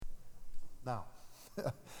Now,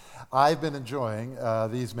 I've been enjoying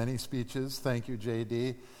these many speeches. Thank you,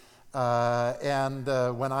 J.D. And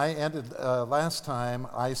when I ended last time,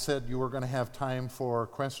 I said you were going to have time for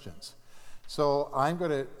questions. So I'm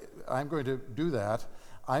going to do that.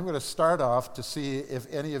 I'm going to start off to see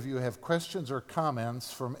if any of you have questions or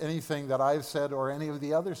comments from anything that I've said or any of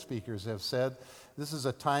the other speakers have said. This is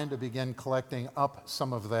a time to begin collecting up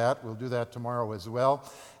some of that. We'll do that tomorrow as well.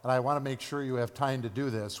 And I want to make sure you have time to do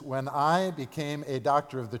this. When I became a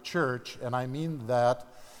doctor of the church, and I mean that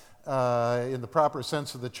in the proper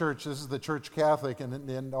sense of the church, this is the Church Catholic, and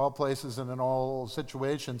in all places and in all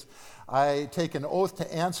situations, I take an oath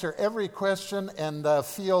to answer every question and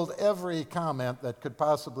field every comment that could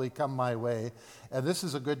possibly come my way. And this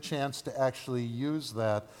is a good chance to actually use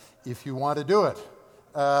that if you want to do it.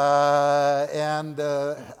 I'll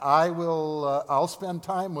spend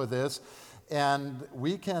time with this, and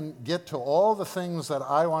we can get to all the things that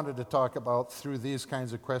I wanted to talk about through these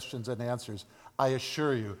kinds of questions and answers, I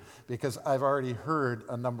assure you, because I've already heard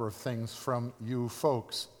a number of things from you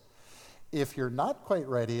folks. If you're not quite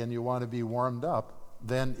ready and you want to be warmed up,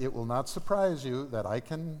 then it will not surprise you that I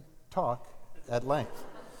can talk at length,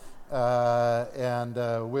 and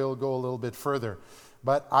we'll go a little bit further.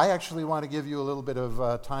 But I actually want to give you a little bit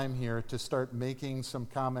of time here to start making some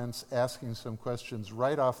comments, asking some questions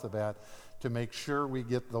right off the bat to make sure we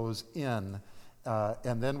get those in,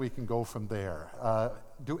 and then we can go from there.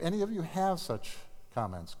 Do any of you have such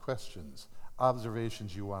comments, questions,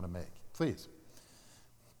 observations you want to make? Please.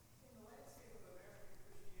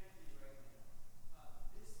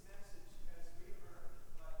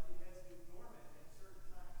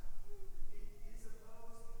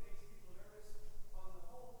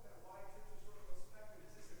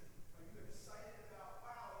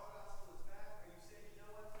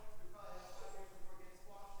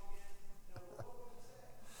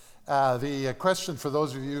 The question for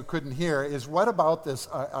those of you who couldn't hear is, what about this,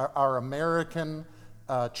 our American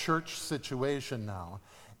church situation now?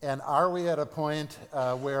 And are we at a point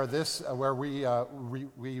where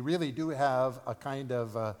we really do have a kind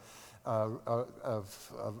of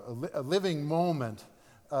a living moment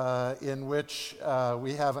in which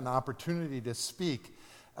we have an opportunity to speak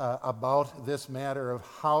about this matter of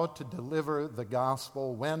how to deliver the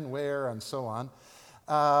gospel, when, where, and so on?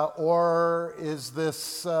 Or is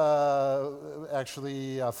this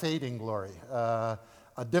actually a fading glory, a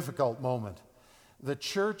difficult moment? The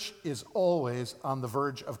church is always on the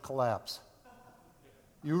verge of collapse.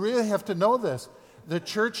 You really have to know this. The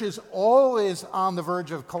church is always on the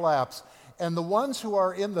verge of collapse. And the ones who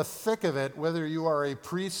are in the thick of it, whether you are a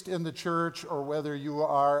priest in the church or whether you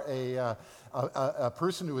are a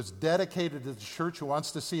person who is dedicated to the church, who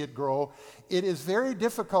wants to see it grow, it is very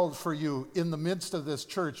difficult for you in the midst of this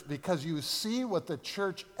church because you see what the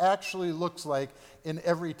church actually looks like in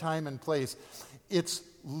every time and place. It's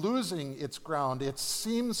losing its ground. It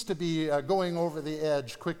seems to be going over the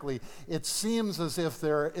edge quickly. It seems as if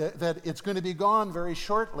that it's going to be gone very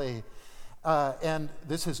shortly. And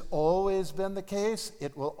this has always been the case.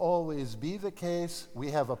 It will always be the case.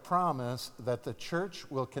 We have a promise that the church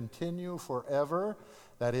will continue forever.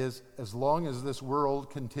 That is, as long as this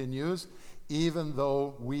world continues, even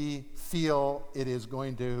though we feel it is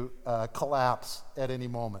going to collapse at any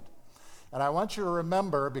moment. And I want you to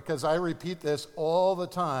remember, because I repeat this all the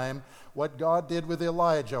time, what God did with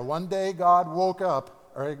Elijah. One day Elijah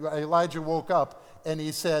woke up, and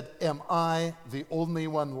he said, "Am I the only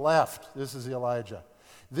one left?" This is Elijah.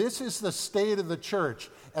 This is the state of the church.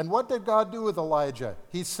 And what did God do with Elijah?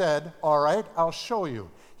 He said, "All right, I'll show you."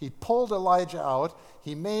 He pulled Elijah out.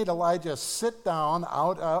 He made Elijah sit down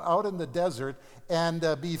out in the desert and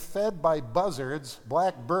be fed by buzzards,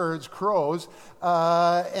 black birds, crows.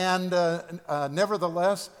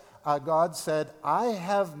 Nevertheless, God said, "I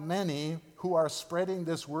have many who are spreading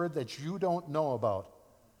this word that you don't know about.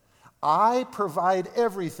 I provide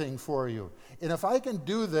everything for you. And if I can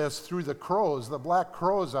do this through the crows, the black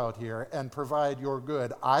crows out here, and provide your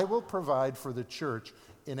good, I will provide for the church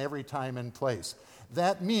in every time and place."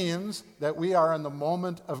 That means that we are in the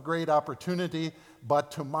moment of great opportunity, but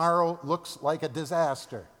tomorrow looks like a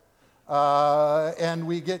disaster. And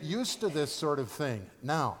we get used to this sort of thing.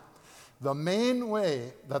 Now, the main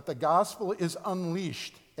way that the gospel is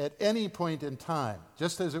unleashed at any point in time,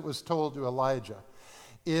 just as it was told to Elijah,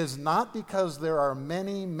 is not because there are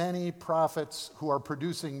many, many prophets who are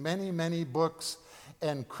producing many, many books,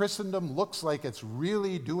 and Christendom looks like it's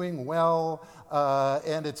really doing well,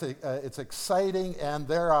 and it's exciting, and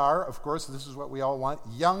there are, of course, this is what we all want,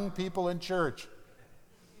 young people in church.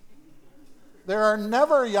 There are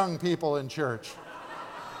never young people in church.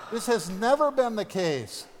 This has never been the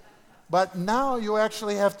case. But now you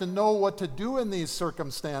actually have to know what to do in these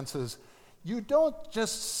circumstances. You don't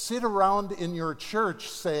just sit around in your church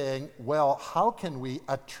saying, well, how can we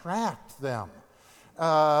attract them?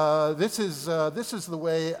 This is the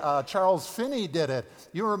way Charles Finney did it.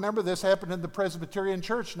 You remember this happened in the Presbyterian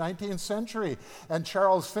Church, 19th century. And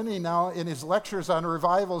Charles Finney now in his lectures on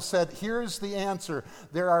revival said, here's the answer.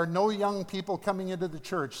 There are no young people coming into the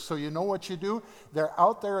church. So you know what you do? They're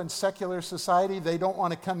out there in secular society. They don't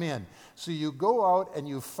want to come in. So you go out and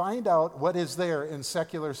you find out what is there in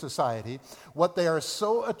secular society, what they are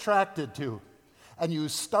so attracted to. And you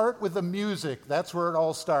start with the music. That's where it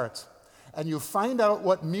all starts. And you find out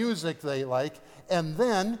what music they like, and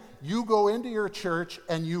then you go into your church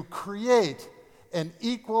and you create an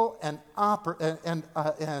equal and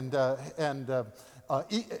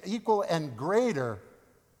equal and greater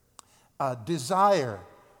desire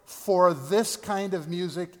for this kind of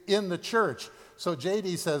music in the church. So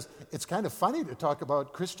J.D. says, it's kind of funny to talk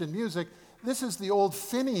about Christian music. This is the old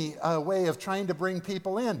Finney way of trying to bring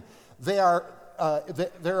people in. There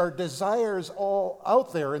are desires all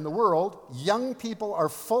out there in the world. Young people are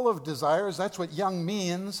full of desires. That's what young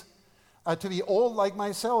means. To be old like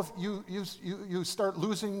myself, you start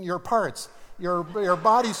losing your parts. Your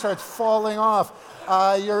body starts falling off.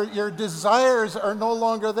 Your desires are no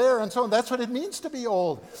longer there, and so on. That's what it means to be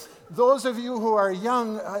old. Those of you who are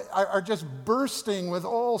young are just bursting with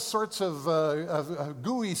all sorts of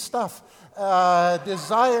gooey stuff,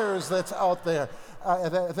 desires that's out there.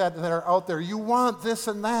 That are out there. You want this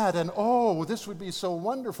and that, and oh, this would be so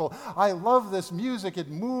wonderful. I love this music, it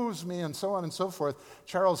moves me, and so on and so forth.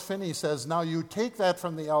 Charles Finney says, now you take that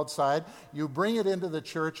from the outside, you bring it into the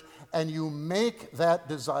church, and you make that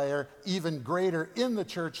desire even greater in the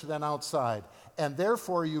church than outside. And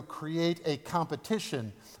therefore, you create a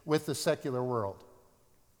competition with the secular world.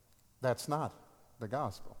 That's not the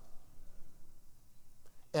gospel.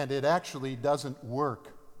 And it actually doesn't work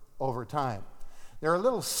over time. There are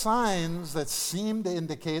little signs that seem to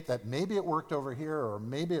indicate that maybe it worked over here, or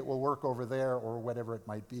maybe it will work over there, or whatever it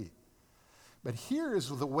might be. But here is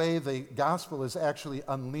the way the gospel is actually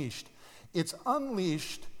unleashed. It's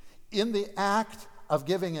unleashed in the act of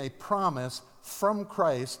giving a promise from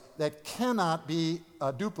Christ that cannot be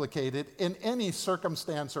duplicated in any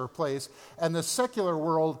circumstance or place, and the secular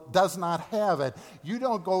world does not have it. You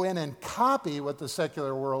don't go in and copy what the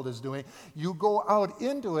secular world is doing. You go out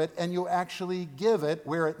into it and you actually give it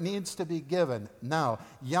where it needs to be given. Now,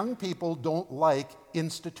 young people don't like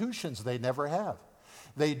institutions. They never have.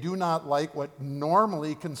 They do not like what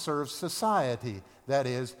normally conserves society, that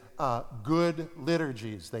is, good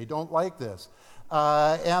liturgies. They don't like this.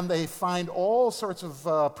 And they find all sorts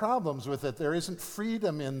of problems with it. There isn't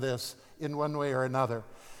freedom in this in one way or another.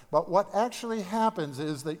 But what actually happens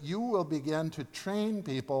is that you will begin to train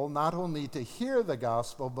people not only to hear the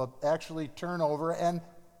gospel, but actually turn over and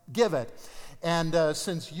give it. And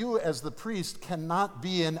since you, as the priest, cannot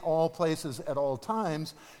be in all places at all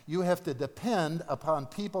times, you have to depend upon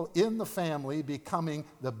people in the family becoming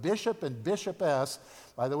the bishop and bishopess.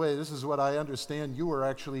 By the way, this is what I understand you were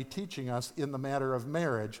actually teaching us in the matter of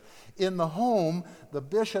marriage. In the home, the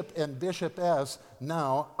bishop and bishopess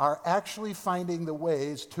now are actually finding the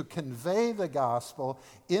ways to convey the gospel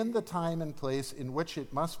in the time and place in which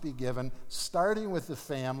it must be given, starting with the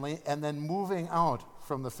family and then moving out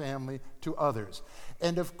from the family to others.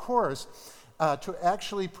 And of course, to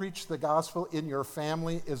actually preach the gospel in your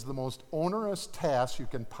family is the most onerous task you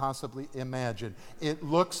can possibly imagine. It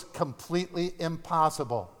looks completely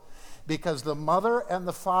impossible because the mother and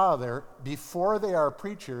the father, before they are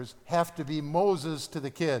preachers, have to be Moses to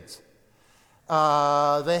the kids.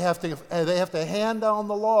 They have to hand down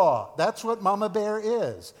the law. That's what Mama Bear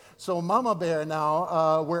is. So Mama Bear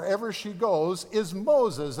now, wherever she goes, is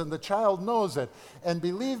Moses, and the child knows it. And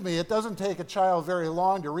believe me, it doesn't take a child very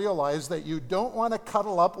long to realize that you don't want to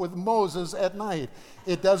cuddle up with Moses at night.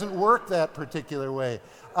 It doesn't work that particular way.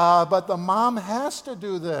 But the mom has to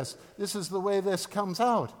do this. This is the way this comes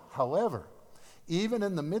out. However, even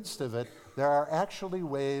in the midst of it, there are actually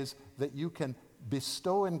ways that you can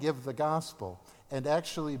bestow and give the gospel and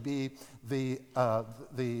actually be the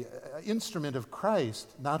instrument of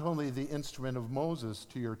Christ, not only the instrument of Moses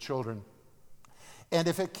to your children. And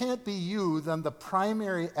if it can't be you, then the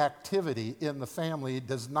primary activity in the family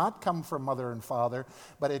does not come from mother and father,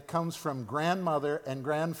 but it comes from grandmother and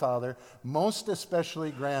grandfather, most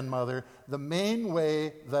especially grandmother. The main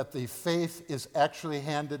way that the faith is actually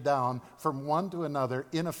handed down from one to another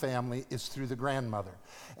in a family is through the grandmother.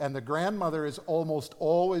 And the grandmother is almost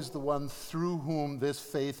always the one through whom this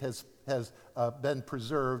faith has been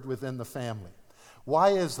preserved within the family.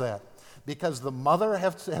 Why is that? because the mother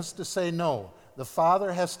has to say no. The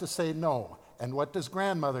father has to say no. And what does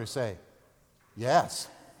grandmother say? Yes.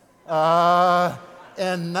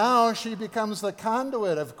 And now she becomes the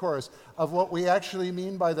conduit, of course, of what we actually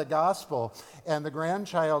mean by the gospel. And the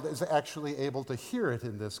grandchild is actually able to hear it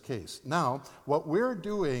in this case. Now, what we're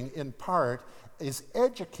doing in part is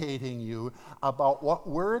educating you about what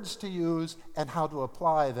words to use and how to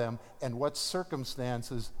apply them and what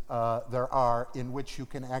circumstances there are in which you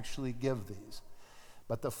can actually give these.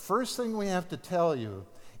 But the first thing we have to tell you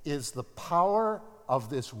is the power of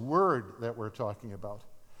this word that we're talking about,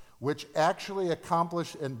 which actually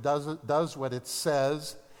accomplishes and does what it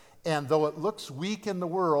says. And though it looks weak in the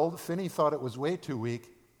world, Finney thought it was way too weak,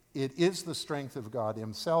 it is the strength of God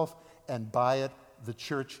himself, and by it the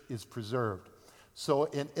church is preserved. So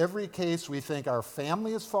in every case, we think our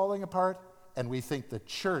family is falling apart, and we think the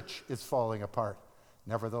church is falling apart.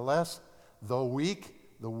 Nevertheless, though weak,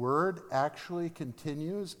 the word actually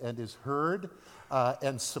continues and is heard,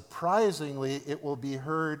 and surprisingly, it will be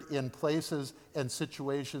heard in places and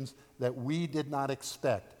situations that we did not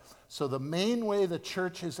expect. So the main way the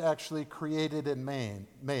church is actually created and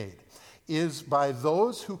made is by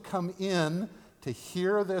those who come in to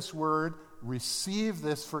hear this word, receive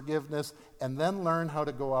this forgiveness, and then learn how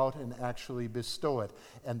to go out and actually bestow it.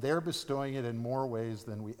 And they're bestowing it in more ways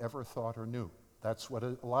than we ever thought or knew. That's what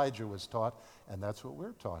Elijah was taught, and that's what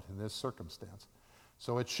we're taught in this circumstance.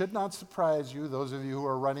 So it should not surprise you, those of you who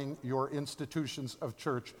are running your institutions of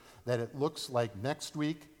church, that it looks like next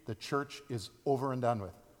week the church is over and done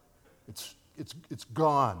with. It's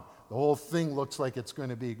gone. The whole thing looks like it's going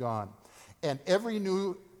to be gone. And every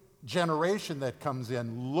new generation that comes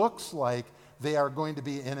in looks like they are going to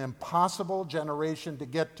be an impossible generation to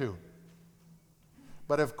get to.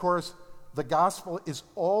 But of course, the gospel is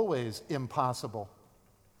always impossible.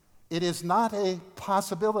 It is not a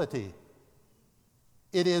possibility.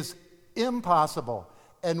 It is impossible.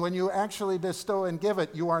 And when you actually bestow and give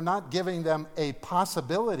it, you are not giving them a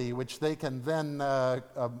possibility which they can then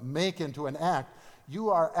make into an act. You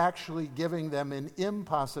are actually giving them an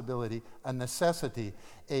impossibility, a necessity,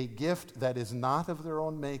 a gift that is not of their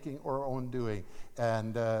own making or own doing.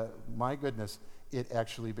 And my goodness, it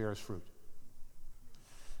actually bears fruit.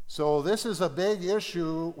 So this is a big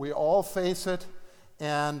issue. We all face it.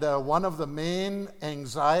 And one of the main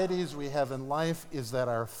anxieties we have in life is that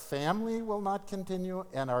our family will not continue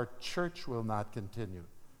and our church will not continue.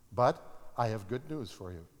 But I have good news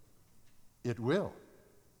for you. It will.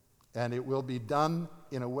 And it will be done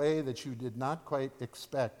in a way that you did not quite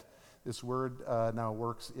expect. This word now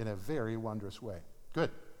works in a very wondrous way. Good.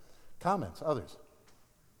 Comments? Others?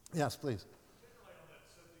 Yes, please. Particularly on that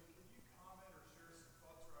subject, can you comment or share some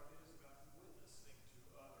thoughts or ideas about witnessing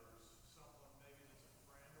to others, someone maybe that's a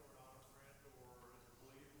friend or not a friend, or is a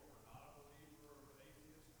believer or not a believer, or an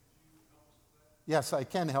atheist? Could you help us with that? Yes, I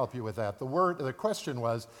can help you with that. The question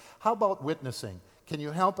was, how about witnessing? Can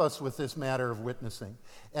you help us with this matter of witnessing?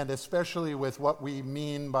 And especially with what we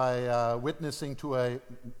mean by witnessing to a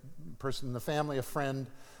person in the family, a friend,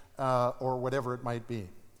 or whatever it might be.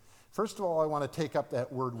 First of all, I want to take up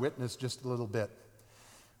that word witness just a little bit.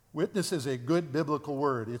 Witness is a good biblical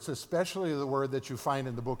word. It's especially the word that you find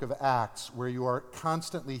in the book of Acts, where you are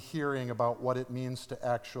constantly hearing about what it means to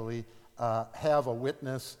actually have a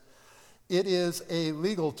witness. It is a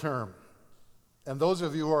legal term. And those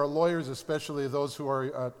of you who are lawyers, especially those who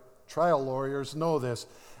are trial lawyers, know this.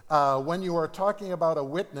 When you are talking about a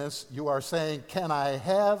witness, you are saying, can I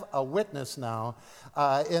have a witness now?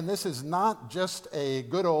 And this is not just a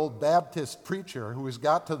good old Baptist preacher who has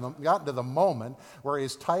gotten to the moment where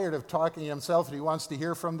he's tired of talking himself and he wants to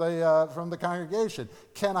hear from the congregation.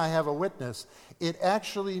 Can I have a witness? It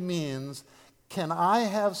actually means, can I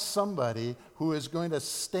have somebody who is going to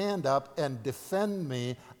stand up and defend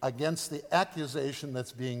me against the accusation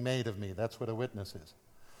that's being made of me? That's what a witness is.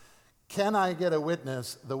 Can I get a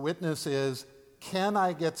witness? The witness is, can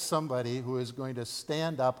I get somebody who is going to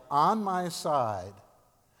stand up on my side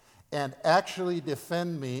and actually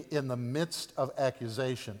defend me in the midst of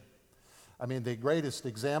accusation? I mean, the greatest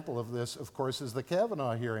example of this, of course, is the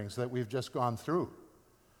Kavanaugh hearings that we've just gone through.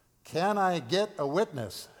 Can I get a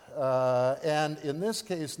witness? And in this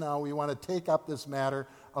case now, we want to take up this matter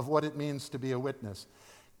of what it means to be a witness.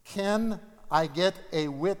 Can I get a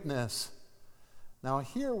witness? Now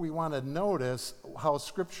here we want to notice how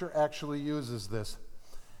Scripture actually uses this.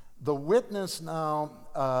 The witness now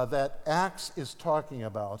that Acts is talking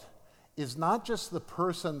about is not just the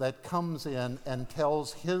person that comes in and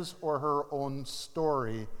tells his or her own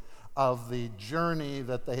story of the journey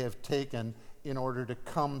that they have taken in order to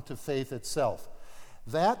come to faith itself.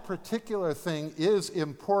 That particular thing is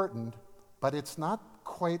important, but it's not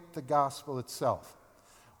quite the gospel itself.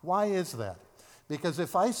 Why is that? Because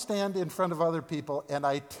if I stand in front of other people and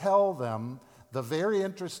I tell them the very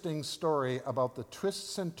interesting story about the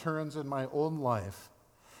twists and turns in my own life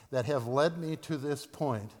that have led me to this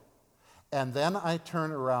point, and then I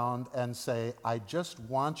turn around and say, I just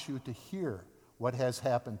want you to hear what has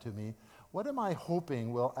happened to me, what am I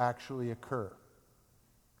hoping will actually occur?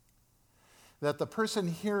 That the person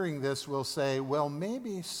hearing this will say, well,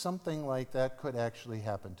 maybe something like that could actually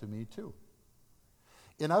happen to me too.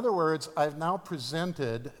 In other words, I've now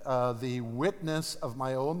presented the witness of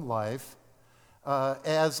my own life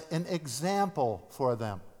as an example for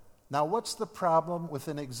them. Now, what's the problem with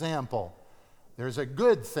an example? There's a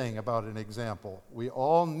good thing about an example. We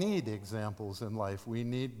all need examples in life. We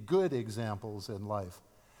need good examples in life.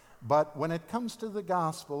 But when it comes to the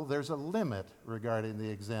gospel, there's a limit regarding the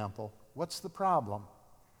example. What's the problem?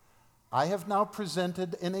 I have now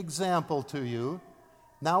presented an example to you.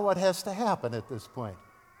 Now what has to happen at this point?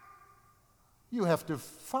 You have to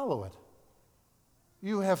follow it.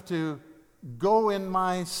 You have to go in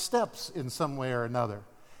my steps in some way or another.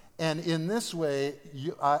 And in this way,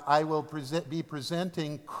 I will be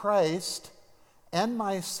presenting Christ and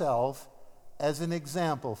myself as an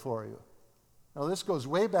example for you. Now, this goes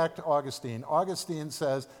way back to Augustine. Augustine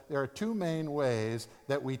says there are two main ways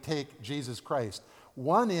that we take Jesus Christ.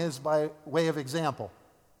 One is by way of example.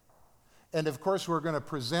 And of course, we're going to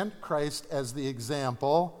present Christ as the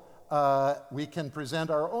example. We can present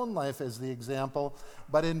our own life as the example,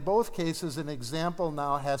 but in both cases, an example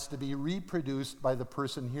now has to be reproduced by the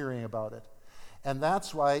person hearing about it. And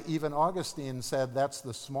that's why even Augustine said that's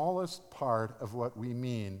the smallest part of what we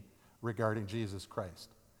mean regarding Jesus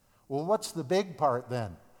Christ. Well, what's the big part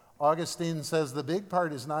then? Augustine says the big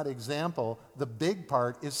part is not example, the big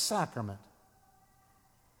part is sacrament.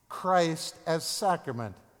 Christ as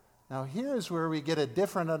sacrament. Now, here's where we get a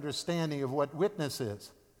different understanding of what witness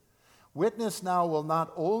is. Witness now will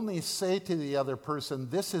not only say to the other person,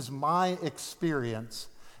 this is my experience,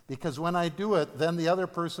 because when I do it, then the other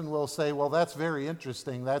person will say, well, that's very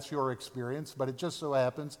interesting, that's your experience, but it just so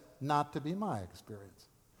happens not to be my experience.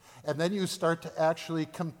 And then you start to actually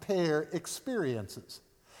compare experiences.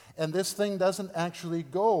 And this thing doesn't actually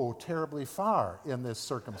go terribly far in this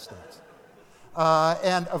circumstance.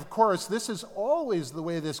 And of course, this is always the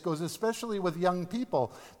way this goes, especially with young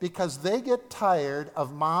people, because they get tired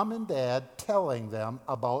of mom and dad telling them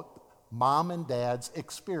about mom and dad's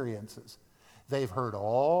experiences. They've heard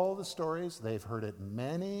all the stories. They've heard it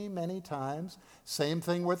many, many times. Same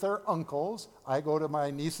thing with their uncles. I go to my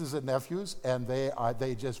nieces and nephews, and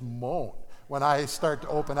they just moan when I start to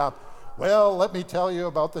open up. Well, let me tell you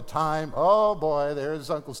about the time. Oh, boy, there's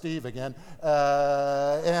Uncle Steve again.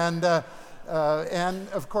 And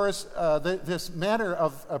of course, this manner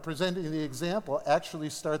of presenting the example actually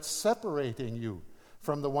starts separating you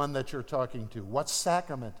from the one that you're talking to. What's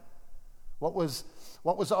sacrament? What was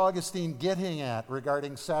Augustine getting at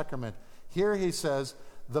regarding sacrament? Here he says,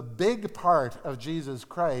 the big part of Jesus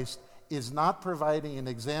Christ is not providing an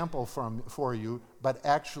example for you, but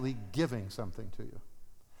actually giving something to you.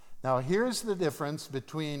 Now, here's the difference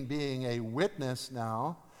between being a witness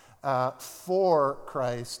now for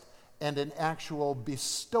Christ and an actual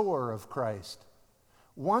bestower of Christ.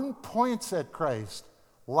 One points at Christ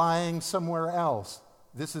lying somewhere else.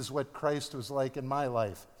 This is what Christ was like in my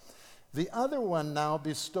life. The other one now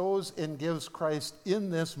bestows and gives Christ in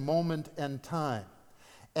this moment and time.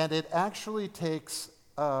 And it actually takes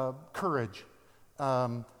courage.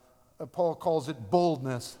 Paul calls it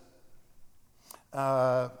boldness.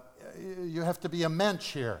 You have to be a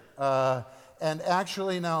mensch here. And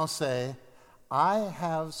actually now say, I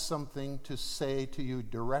have something to say to you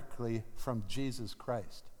directly from Jesus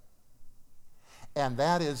Christ. And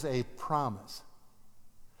that is a promise.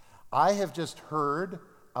 I have just heard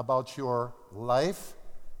about your life.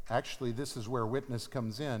 Actually, this is where witness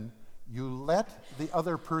comes in. You let the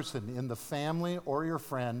other person in the family or your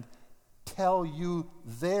friend tell you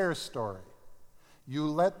their story. You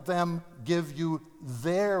let them give you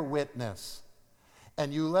their witness.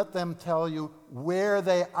 And you let them tell you where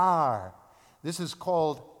they are. This is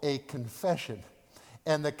called a confession.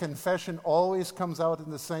 And the confession always comes out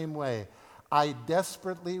in the same way. I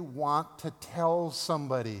desperately want to tell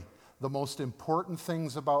somebody the most important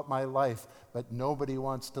things about my life, but nobody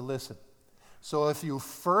wants to listen. So if you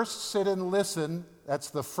first sit and listen, that's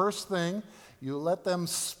the first thing. You let them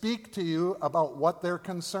speak to you about what their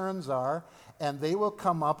concerns are, and they will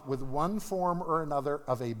come up with one form or another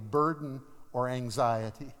of a burden or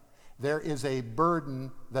anxiety. There is a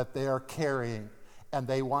burden that they are carrying, and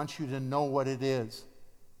they want you to know what it is.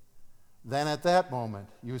 Then at that moment,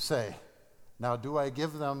 you say, Now, do I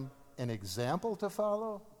give them an example to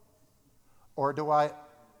follow? Or do I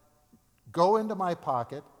go into my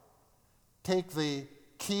pocket, take the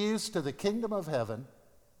keys to the kingdom of heaven,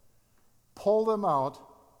 pull them out,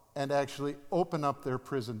 and actually open up their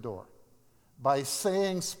prison door by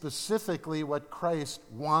saying specifically what Christ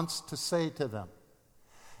wants to say to them?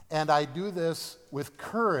 And I do this with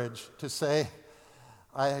courage to say,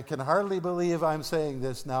 I can hardly believe I'm saying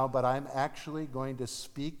this now, but I'm actually going to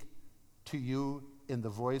speak to you in the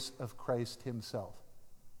voice of Christ himself.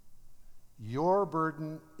 Your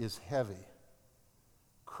burden is heavy.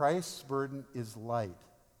 Christ's burden is light.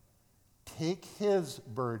 Take his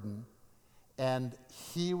burden, and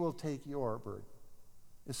he will take your burden.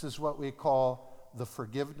 This is what we call the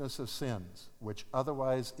forgiveness of sins, which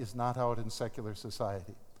otherwise is not out in secular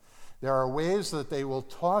society. There are ways that they will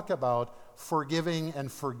talk about forgiving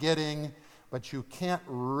and forgetting, but you can't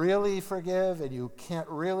really forgive and you can't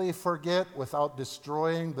really forget without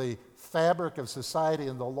destroying the fabric of society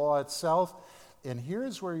and the law itself. And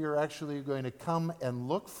here's where you're actually going to come and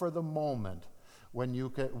look for the moment when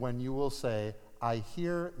you will say, I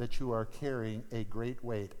hear that you are carrying a great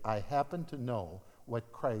weight. I happen to know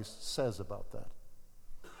what Christ says about that.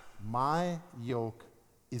 My yoke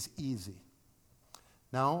is easy.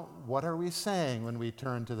 Now, what are we saying when we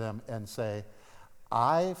turn to them and say,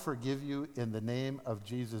 I forgive you in the name of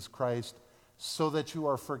Jesus Christ, so that you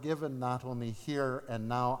are forgiven not only here and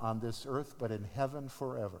now on this earth, but in heaven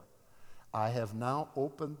forever. I have now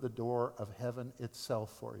opened the door of heaven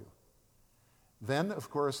itself for you. Then, of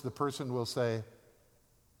course, the person will say,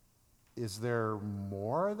 is there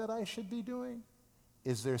more that I should be doing?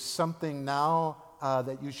 Is there something now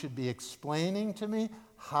that you should be explaining to me?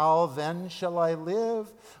 How then shall I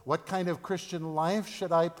live? What kind of Christian life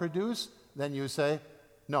should I produce? Then you say,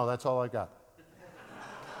 no, that's all I got.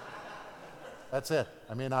 That's it.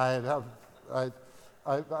 I mean, I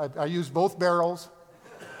use both barrels.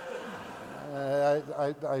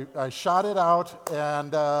 I shot it out,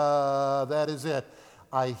 and that is it.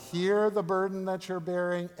 I hear the burden that you're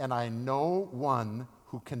bearing, and I know one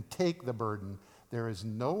who can take the burden. There is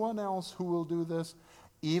no one else who will do this.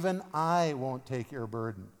 Even I won't take your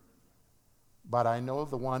burden. But I know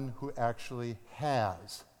the one who actually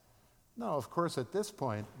has. Now, of course, at this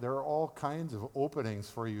point, there are all kinds of openings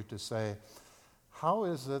for you to say, how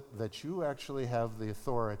is it that you actually have the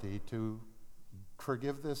authority to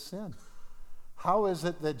forgive this sin? How is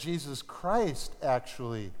it that Jesus Christ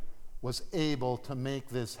actually was able to make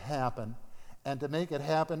this happen, and to make it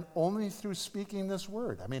happen only through speaking this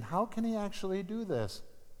word? I mean, how can he actually do this?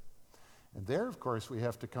 And there, of course, we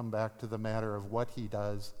have to come back to the matter of what he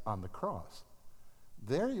does on the cross.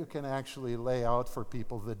 There you can actually lay out for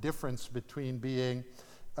people the difference between being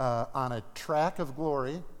on a track of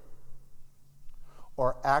glory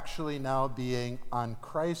or actually now being on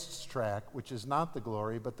Christ's track, which is not the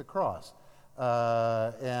glory but the cross,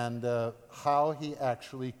 and how he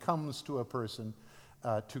actually comes to a person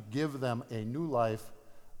to give them a new life,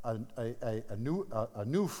 a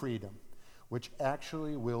new freedom, which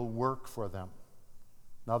actually will work for them.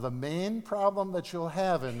 Now, the main problem that you'll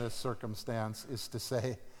have in this circumstance is to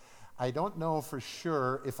say, I don't know for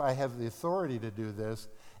sure if I have the authority to do this,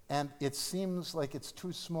 and it seems like it's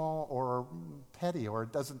too small or petty, or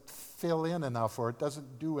it doesn't fill in enough, or it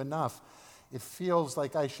doesn't do enough. It feels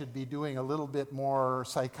like I should be doing a little bit more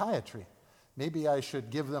psychiatry. Maybe I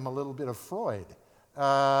should give them a little bit of Freud.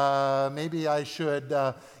 Maybe I should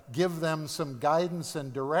give them some guidance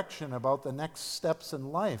and direction about the next steps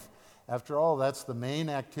in life. After all, that's the main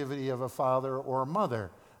activity of a father or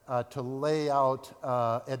mother, to lay out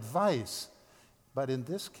advice. But in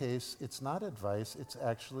this case, it's not advice, it's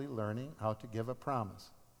actually learning how to give a promise.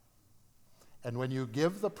 And when you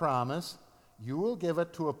give the promise, you will give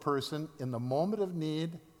it to a person in the moment of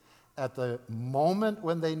need, at the moment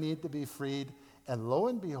when they need to be freed. And lo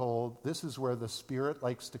and behold, this is where the Spirit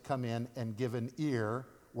likes to come in and give an ear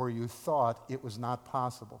where you thought it was not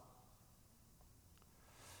possible.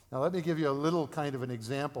 Now, let me give you a little kind of an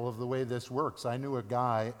example of the way this works. I knew a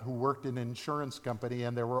guy who worked in an insurance company,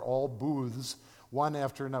 and there were all booths, one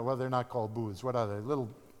after another. Well, they're not called booths. What are they? Little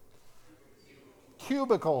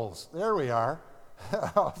cubicles. There we are.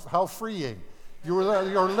 How freeing. Your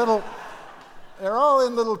little... They're all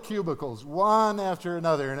in little cubicles, one after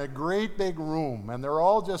another, in a great big room, and they're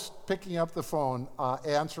all just picking up the phone,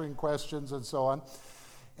 answering questions and so on.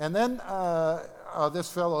 And then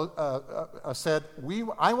this fellow said,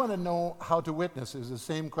 I want to know how to witness, is the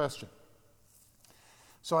same question.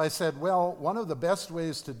 So I said, well, one of the best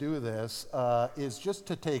ways to do this is just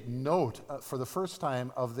to take note for the first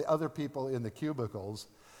time of the other people in the cubicles.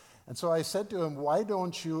 And so I said to him, why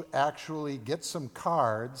don't you actually get some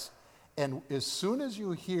cards, and as soon as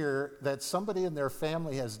you hear that somebody in their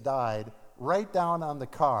family has died, write down on the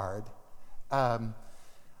card,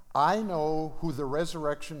 I know who the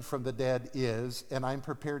resurrection from the dead is, and I'm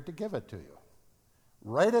prepared to give it to you.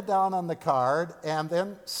 Write it down on the card, and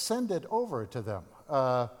then send it over to them.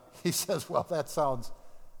 He says, well, that sounds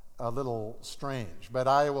a little strange, but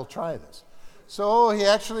I will try this. So he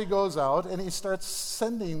actually goes out, and he starts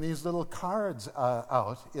sending these little cards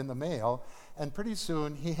out in the mail, and pretty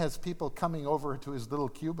soon he has people coming over to his little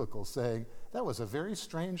cubicle saying, that was a very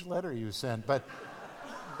strange letter you sent, but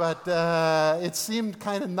it seemed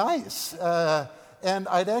kind of nice. And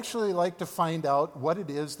I'd actually like to find out what it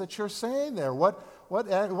is that you're saying there. What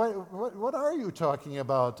are you talking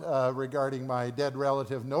about regarding my dead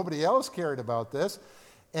relative? Nobody else cared about this.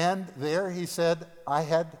 And there he said, I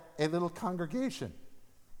had a little congregation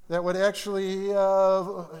that would actually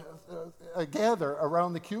gather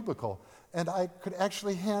around the cubicle, and I could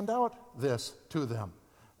actually hand out this to them.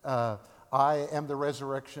 I am the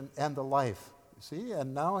resurrection and the life. See,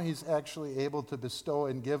 and now he's actually able to bestow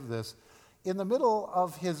and give this in the middle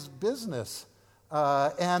of his business.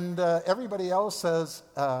 And everybody else says,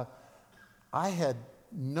 I had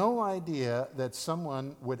no idea that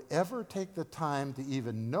someone would ever take the time to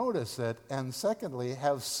even notice it, and secondly,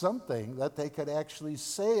 have something that they could actually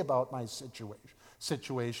say about my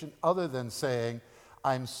situation other than saying,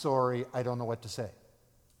 I'm sorry, I don't know what to say.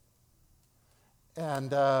 And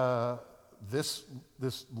this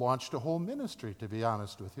launched a whole ministry, to be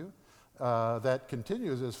honest with you, that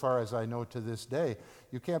continues as far as I know to this day.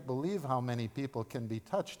 You can't believe how many people can be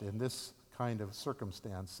touched in this kind of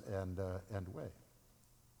circumstance and way.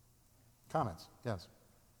 Comments? Yes.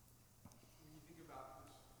 When you think about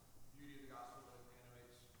this beauty of the gospel that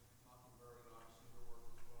animates Mockingbird and obviously your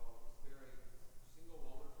work as well, was there a single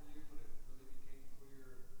moment for you when it really became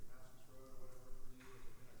clear, Damascus Road or whatever for you? Has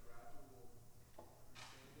it been a gradual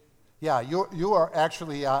understanding? Yeah, you are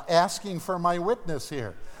actually asking for my witness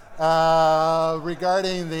here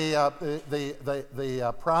regarding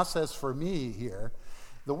the process for me here.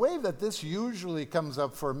 The way that this usually comes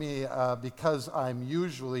up for me, because I'm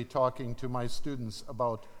usually talking to my students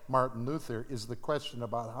about Martin Luther, is the question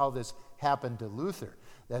about how this happened to Luther.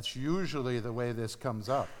 That's usually the way this comes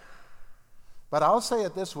up. But I'll say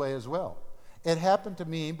it this way as well. It happened to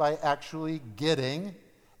me by actually getting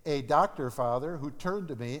a doctor father who turned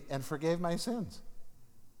to me and forgave my sins.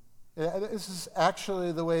 This is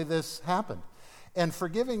actually the way this happened. And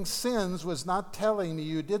forgiving sins was not telling me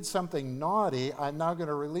you did something naughty, I'm now going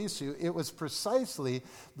to release you. It was precisely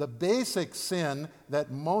the basic sin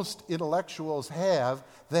that most intellectuals have.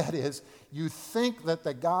 That is, you think that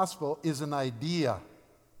the gospel is an idea.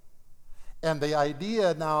 And the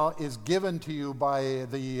idea now is given to you by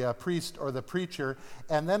the priest or the preacher.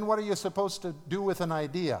 And then what are you supposed to do with an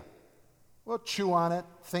idea? Well, chew on it,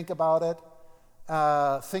 think about it,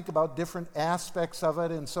 think about different aspects of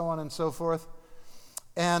it, and so on and so forth.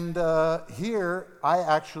 And here, I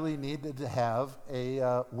actually needed to have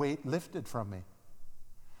a weight lifted from me.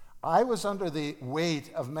 I was under the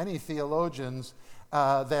weight of many theologians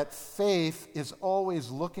that faith is always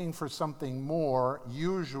looking for something more,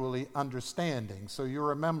 usually understanding. So you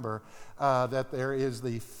remember that there is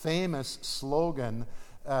the famous slogan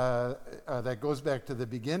that goes back to the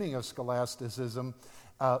beginning of scholasticism,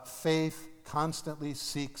 faith constantly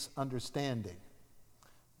seeks understanding.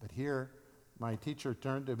 But here, my teacher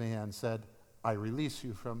turned to me and said, I release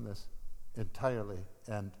you from this entirely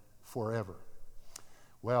and forever.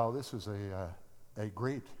 Well, this was a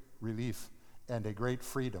great relief and a great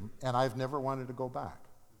freedom, and I've never wanted to go back.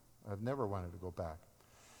 I've never wanted to go back.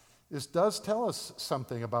 This does tell us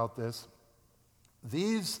something about this.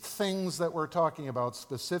 These things that we're talking about,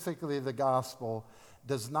 specifically the gospel,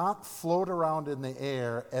 does not float around in the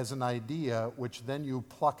air as an idea which then you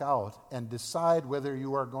pluck out and decide whether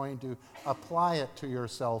you are going to apply it to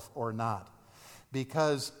yourself or not.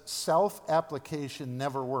 Because self-application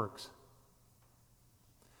never works.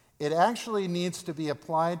 It actually needs to be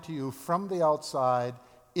applied to you from the outside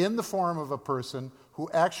in the form of a person who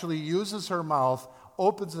actually uses her mouth,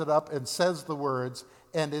 opens it up, and says the words.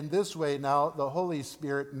 And in this way now, the Holy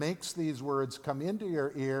Spirit makes these words come into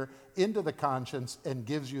your ear, into the conscience, and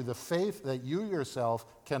gives you the faith that you yourself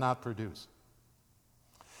cannot produce.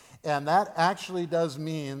 And that actually does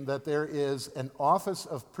mean that there is an office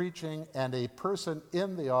of preaching and a person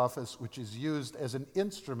in the office which is used as an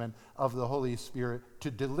instrument of the Holy Spirit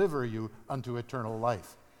to deliver you unto eternal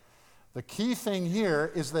life. The key thing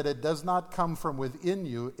here is that it does not come from within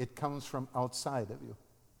you, it comes from outside of you.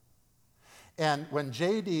 And when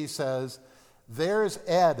J.D. says there's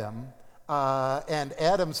Adam, and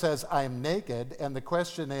Adam says, I'm naked, and the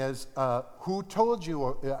question is, who told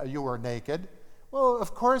you you were naked? Well,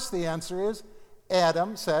 of course the answer is,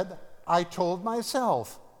 Adam said, I told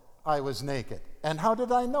myself I was naked. And how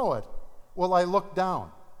did I know it? Well, I looked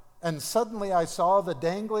down, and suddenly I saw the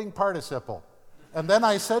dangling participle. And then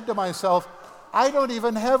I said to myself, I don't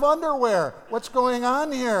even have underwear. What's going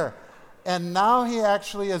on here? And now he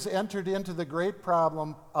actually has entered into the great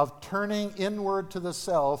problem of turning inward to the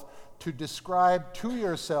self to describe to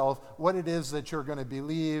yourself what it is that you're going to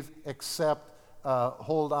believe, accept,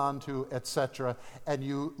 hold on to, etc. And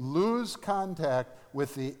you lose contact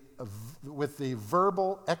with the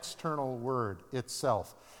verbal external word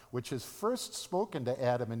itself, which is first spoken to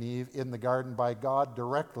Adam and Eve in the garden by God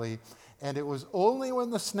directly. And it was only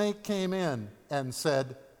when the snake came in and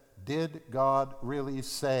said, did God really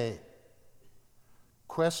say?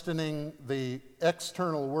 Questioning the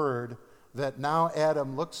external word, that now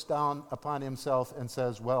Adam looks down upon himself and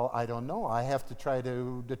says, well, I don't know. I have to try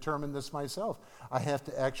to determine this myself. I have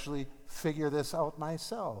to actually figure this out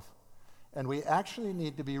myself. And we actually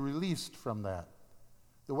need to be released from that.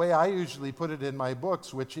 The way I usually put it in my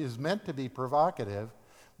books, which is meant to be provocative,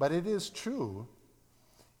 but it is true,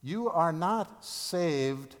 you are not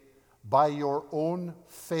saved by your own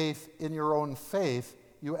faith in your own faith.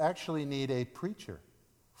 You actually need a preacher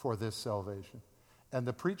for this salvation. And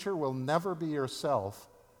the preacher will never be yourself.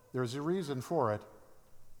 There's a reason for it.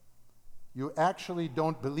 You actually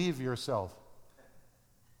don't believe yourself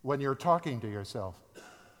when you're talking to yourself,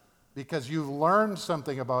 because you've learned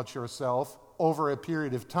something about yourself over a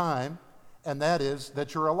period of time, and that is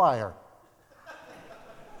that you're a liar.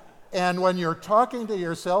 And when you're talking to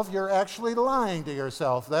yourself, you're actually lying to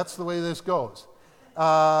yourself. That's the way this goes.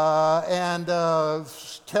 And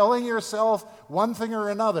telling yourself one thing or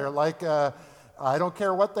another, like, I don't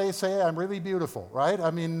care what they say, I'm really beautiful, right? I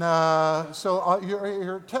mean, so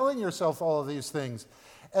you're telling yourself all of these things.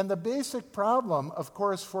 And the basic problem, of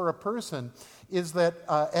course, for a person is that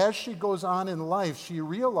as she goes on in life, she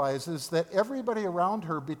realizes that everybody around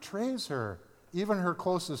her betrays her, even her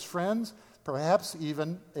closest friends, perhaps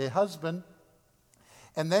even a husband.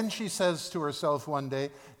 And then she says to herself one day,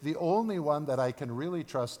 the only one that I can really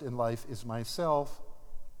trust in life is myself.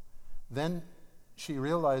 Then she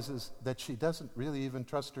realizes that she doesn't really even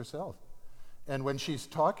trust herself. And when she's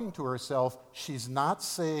talking to herself, she's not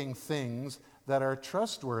saying things that are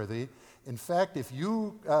trustworthy. In fact, if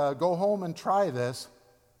you go home and try this,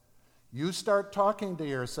 you start talking to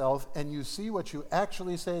yourself and you see what you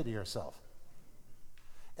actually say to yourself.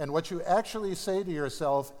 And what you actually say to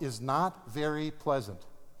yourself is not very pleasant.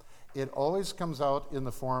 It always comes out in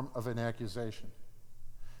the form of an accusation.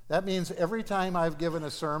 That means every time I've given a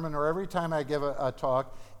sermon or every time I give a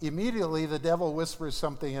talk, immediately the devil whispers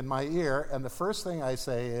something in my ear, and the first thing I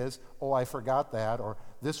say is, oh, I forgot that, or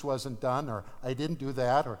this wasn't done, or I didn't do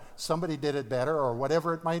that, or somebody did it better, or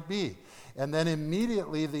whatever it might be. And then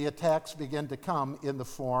immediately the attacks begin to come in the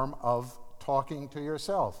form of talking to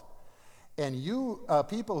yourself. And you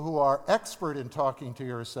people who are expert in talking to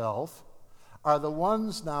yourself are the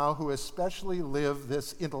ones now who especially live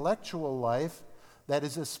this intellectual life that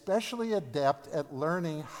is especially adept at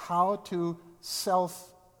learning how to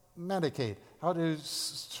self-medicate, how to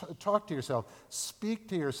talk to yourself, speak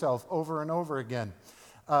to yourself over and over again.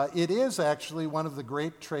 It is actually one of the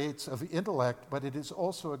great traits of intellect, but it is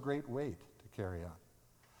also a great weight to carry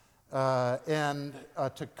on. And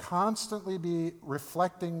to constantly be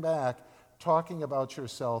reflecting back, talking about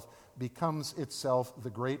yourself, becomes itself the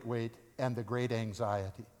great weight and the great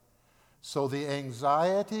anxiety. So the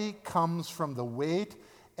anxiety comes from the weight,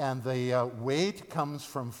 and the weight comes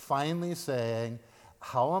from finally saying,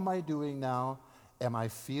 how am I doing now? Am I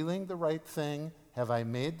feeling the right thing? Have I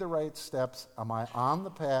made the right steps? Am I on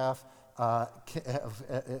the path?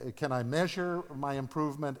 Can I measure my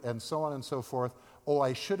improvement? And so on and so forth. Oh,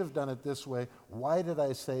 I should have done it this way. Why did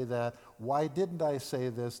I say that? Why didn't I say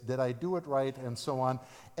this? Did I do it right? And so on.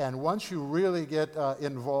 And once you really get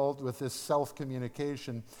involved with this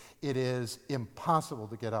self-communication, it is impossible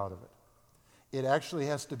to get out of it. It actually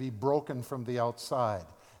has to be broken from the outside.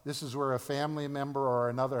 This is where a family member or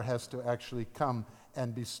another has to actually come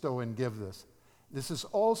and bestow and give this. This is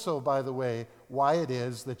also, by the way, why it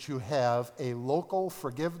is that you have a local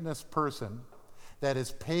forgiveness person that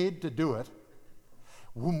is paid to do it,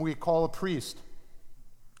 whom we call a priest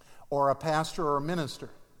or a pastor or a minister.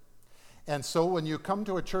 And so when you come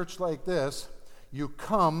to a church like this, you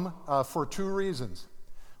come for two reasons.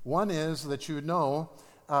 One is that you know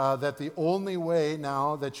that the only way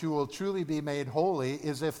now that you will truly be made holy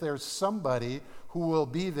is if there's somebody who will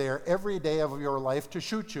be there every day of your life to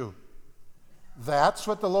shoot you. That's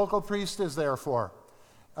what the local priest is there for.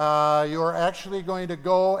 You're actually going to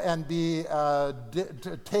go and be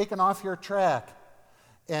taken off your track.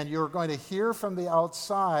 And you're going to hear from the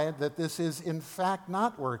outside that this is in fact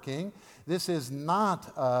not working. This is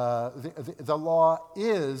not, the law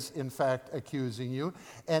is in fact accusing you.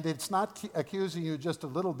 And it's not accusing you just a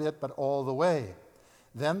little bit, but all the way.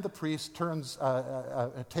 Then the priest takes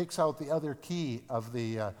out the other key of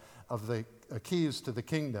the keys to the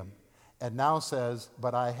kingdom. And now says,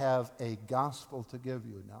 but I have a gospel to give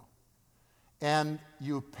you now. And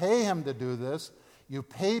you pay him to do this. You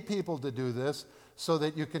pay people to do this so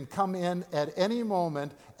that you can come in at any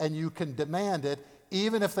moment and you can demand it,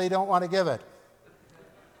 even if they don't want to give it.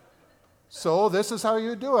 So this is how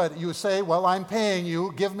you do it. You say, well, I'm paying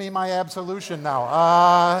you. Give me my absolution now.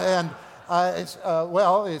 He said,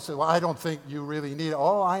 well, I don't think you really need it.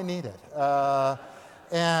 Oh, I need it.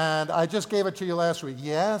 And I just gave it to you last week.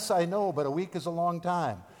 Yes, I know, but a week is a long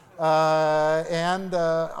time. I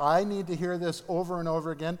need to hear this over and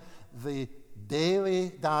over again. The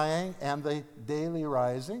daily dying and the daily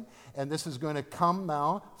rising. And this is going to come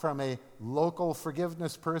now from a local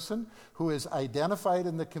forgiveness person who is identified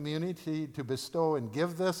in the community to bestow and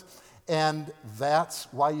give this. And that's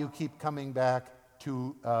why you keep coming back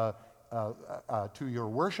to your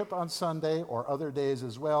worship on Sunday or other days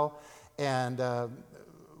as well. And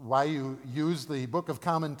why you use the Book of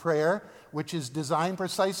Common Prayer, which is designed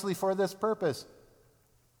precisely for this purpose.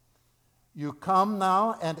 You come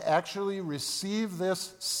now and actually receive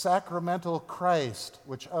this sacramental Christ,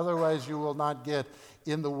 which otherwise you will not get,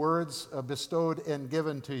 in the words bestowed and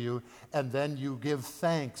given to you, and then you give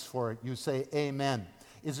thanks for it. You say, Amen.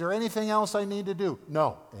 Is there anything else I need to do?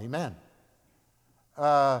 No. Amen.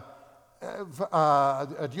 Do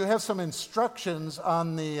you have some instructions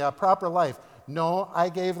on the proper life? No, I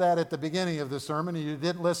gave that at the beginning of the sermon and you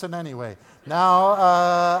didn't listen anyway. Now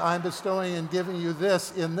I'm bestowing and giving you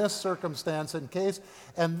this in this circumstance in case.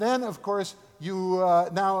 And then, of course, you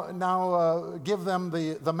now give them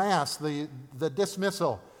the mass, the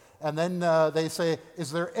dismissal. And then they say,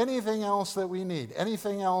 is there anything else that we need?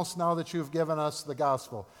 Anything else now that you've given us the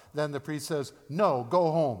gospel? Then the priest says, no,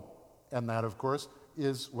 go home. And that, of course,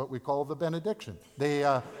 is what we call the benediction. They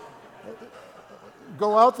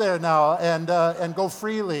go out there now and go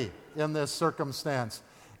freely in this circumstance.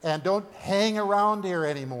 And don't hang around here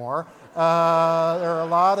anymore. There are a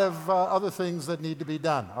lot of other things that need to be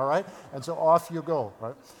done, all right? And so off you go,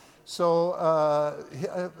 right? So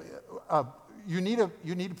you need a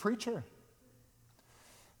preacher.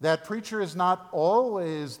 That preacher is not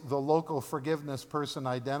always the local forgiveness person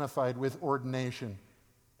identified with ordination.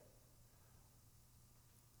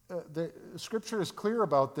 The Scripture is clear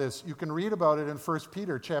about this. You can read about it in 1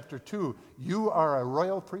 Peter chapter 2. You are a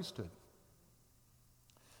royal priesthood.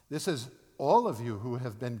 This is all of you who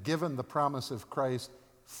have been given the promise of Christ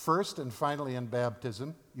first and finally in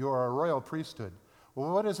baptism. You are a royal priesthood.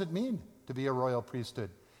 Well, what does it mean to be a royal priesthood?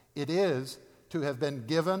 It is to have been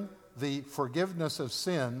given the forgiveness of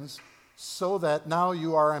sins so that now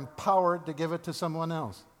you are empowered to give it to someone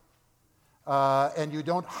else. And you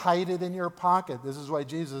don't hide it in your pocket. This is why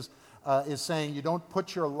Jesus is saying you don't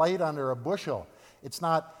put your light under a bushel. It's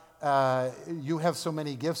not you have so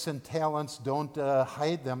many gifts and talents, don't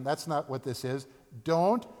hide them. That's not what this is.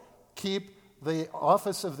 Don't keep the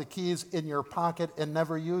office of the keys in your pocket and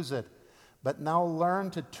never use it. But now learn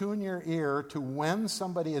to tune your ear to when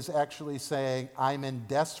somebody is actually saying, I'm in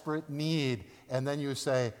desperate need. And then you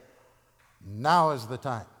say, now is the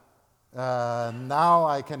time. Now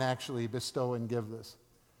I can actually bestow and give this.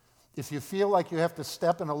 If you feel like you have to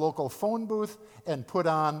step in a local phone booth and put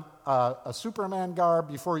on a Superman garb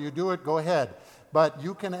before you do it, go ahead. But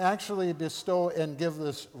you can actually bestow and give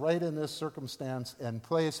this right in this circumstance and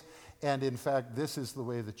place. And in fact, this is the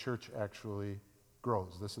way the church actually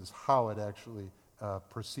grows. This is how it actually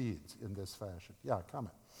proceeds in this fashion. Yeah,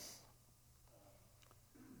 comment.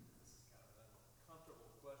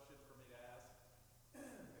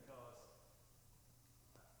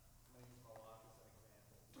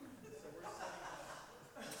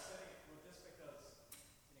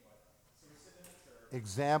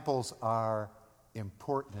 Examples are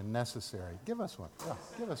important and necessary. Give us one. Yeah,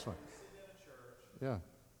 give us one. We sit in a church, Yeah.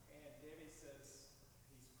 and Debbie says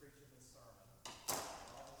he's preaching this sermon. And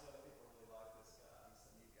all these other people really like this guy.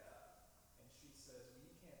 He's the new guy. And she says, well,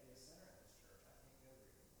 you can't be a sinner in this church. I can't go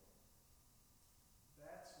here anymore.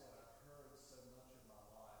 That's what I've heard so much in my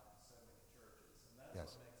life in so many churches. And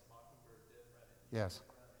that's what makes Mockingbird different. Yes.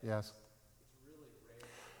 Yes. It's really rare.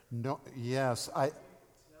 No. Yes.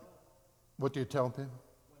 What do you tell people?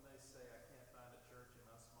 When they say, I can't find a church in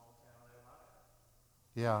my small town in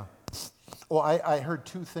Ohio. Yeah. Oh, I heard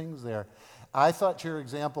two things there. I thought your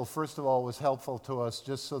example, first of all, was helpful to us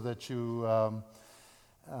just so that you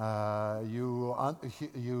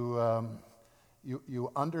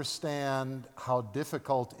understand how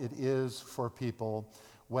difficult it is for people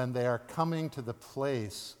when they are coming to the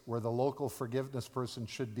place where the local forgiveness person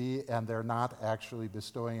should be and they're not actually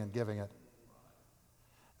bestowing and giving it.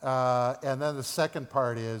 And then the second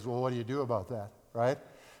part is, well, what do you do about that, right?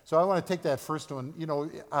 So I want to take that first one.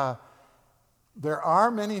 There are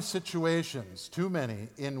many situations, too many,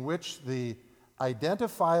 in which the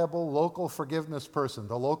identifiable local forgiveness person,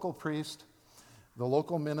 the local priest, the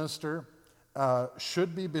local minister,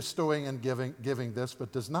 should be bestowing and giving this,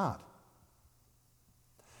 but does not.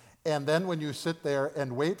 And then when you sit there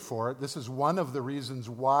and wait for it, this is one of the reasons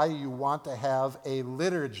why you want to have a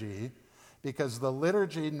liturgy, because the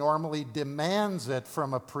liturgy normally demands it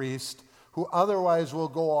from a priest who otherwise will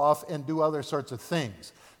go off and do other sorts of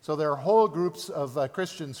things. So there are whole groups of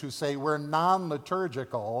Christians who say we're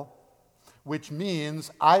non-liturgical, which means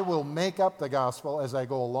I will make up the gospel as I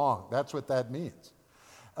go along. That's what that means.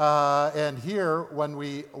 And here, when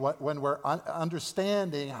we're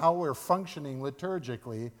understanding how we're functioning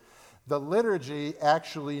liturgically, the liturgy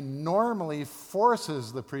actually normally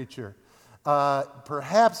forces the preacher,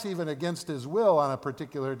 perhaps even against his will on a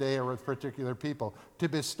particular day or with particular people, to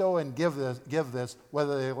bestow and give this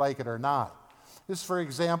whether they like it or not. This, for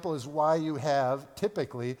example, is why you have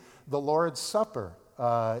typically the Lord's Supper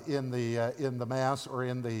in the Mass or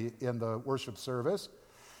in the worship service.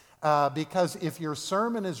 Because if your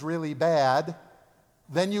sermon is really bad,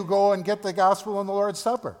 then you go and get the gospel in the Lord's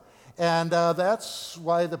Supper. And that's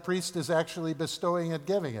why the priest is actually bestowing and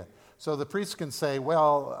giving it. So the priest can say,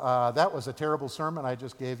 well, that was a terrible sermon I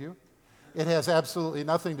just gave you. It has absolutely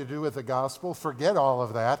nothing to do with the gospel. Forget all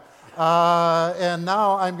of that. And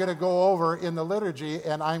now I'm going to go over in the liturgy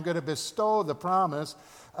and I'm going to bestow the promise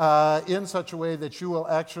in such a way that you will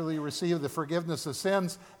actually receive the forgiveness of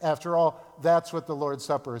sins. After all, that's what the Lord's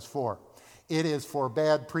Supper is for. It is for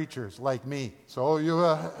bad preachers like me. So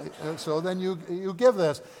then you give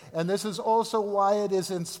this. And this is also why it is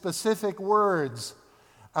in specific words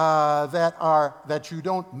that you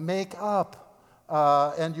don't make up.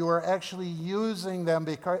 And you are actually using them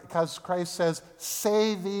because Christ says,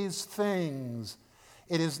 say these things.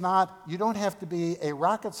 It is not, you don't have to be a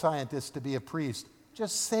rocket scientist to be a priest.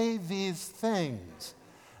 Just say these things.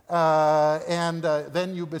 And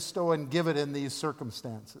then you bestow and give it in these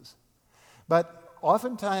circumstances. But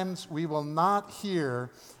oftentimes we will not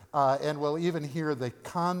hear, and will even hear the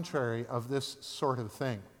contrary of this sort of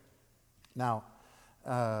thing. Now,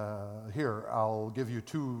 here, I'll give you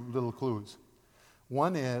two little clues.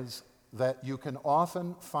 One is that you can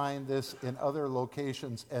often find this in other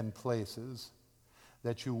locations and places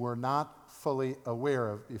that you were not fully aware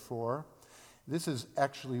of before. This is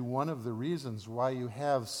actually one of the reasons why you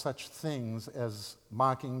have such things as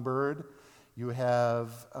Mockingbird. You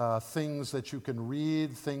have things that you can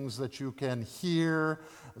read, things that you can hear,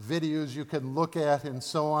 videos you can look at, and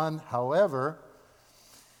so on. However,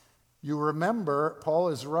 you remember, Paul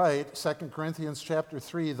is right, 2 Corinthians chapter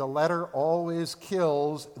 3, the letter always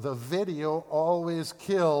kills, the video always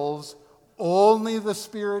kills, only the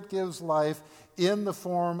Spirit gives life in the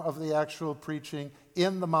form of the actual preaching,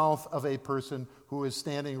 in the mouth of a person who is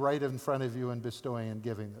standing right in front of you and bestowing and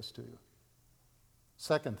giving this to you.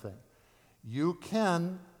 Second thing, you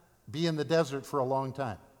can be in the desert for a long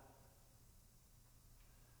time.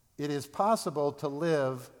 It is possible to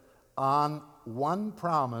live on one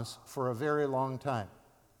promise for a very long time.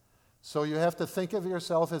 So you have to think of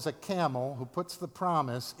yourself as a camel who puts the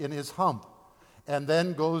promise in his hump and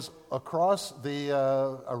then goes across the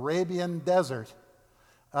Arabian desert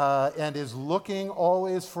and is looking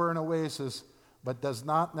always for an oasis, but does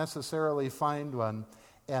not necessarily find one.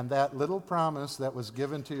 And that little promise that was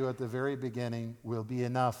given to you at the very beginning will be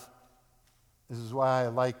enough. This is why I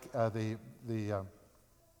like the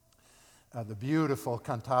beautiful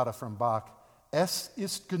cantata from Bach. Es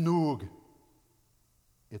ist genug.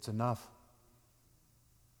 It's enough.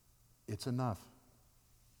 It's enough.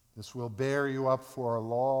 This will bear you up for a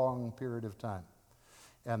long period of time.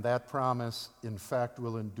 And that promise, in fact,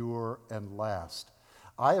 will endure and last.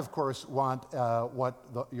 I, of course, want what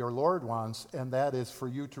your Lord wants, and that is for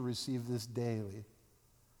you to receive this daily,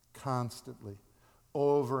 constantly,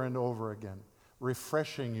 over and over again,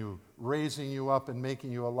 refreshing you, raising you up and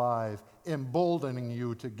making you alive, emboldening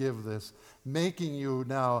you to give this, making you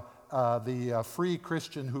now the free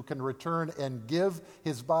Christian who can return and give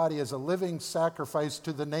his body as a living sacrifice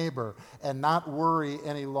to the neighbor and not worry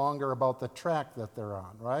any longer about the track that they're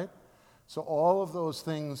on, right? So all of those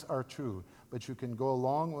things are true, but you can go a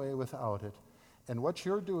long way without it And what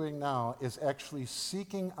you're doing now is actually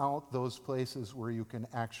seeking out those places where you can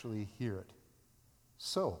actually hear it.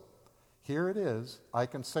 So, here it is. I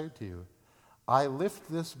can say to you, I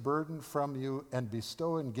lift this burden from you and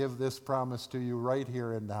bestow and give this promise to you right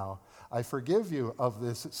here and now. I forgive you of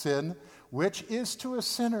this sin, which is to a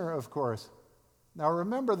sinner, of course. Now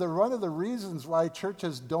remember, one of the reasons why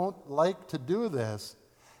churches don't like to do this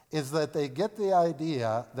is that they get the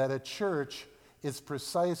idea that a church is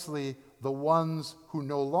precisely the ones who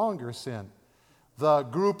no longer sin, the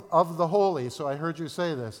group of the holy. So I heard you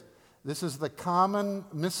say this. This is the common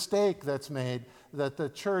mistake that's made, that the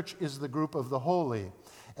church is the group of the holy.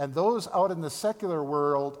 And those out in the secular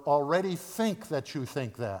world already think that you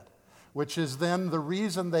think that, which is then the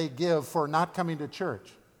reason they give for not coming to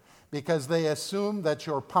church, because they assume that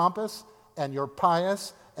you're pompous and you're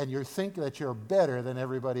pious and you think that you're better than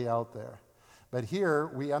everybody out there. But here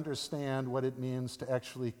we understand what it means to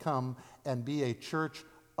actually come and be a church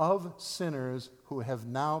of sinners who have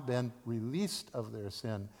now been released of their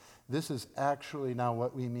sin. This is actually now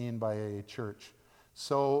what we mean by a church.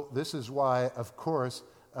 So this is why, of course,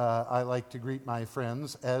 I like to greet my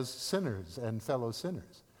friends as sinners and fellow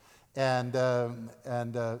sinners. And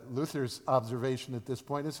Luther's observation at this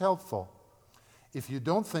point is helpful. If you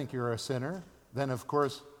don't think you're a sinner, then of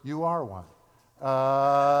course you are one.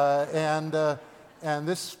 And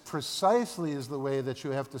this precisely is the way that you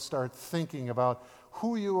have to start thinking about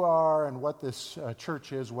who you are and what this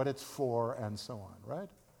church is, what it's for, and so on, right?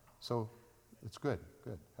 So it's good,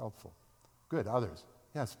 helpful. Good, others.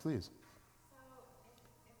 Yes, please. So if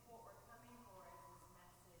what we're coming for is this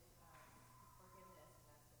message of forgiveness, and that's what we're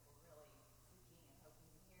really seeking and hoping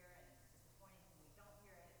to hear, and it's disappointing when we don't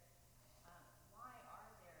hear it, why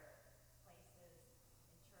are there places in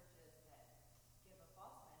churches that give a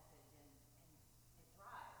false message and it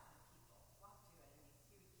thrives and people flock to it and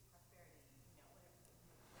these huge prosperity,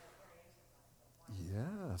 there are variations on it, but why?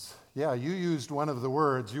 Yes. Yeah, you used one of the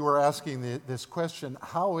words. You were asking this question,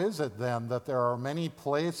 how is it then that there are many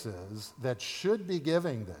places that should be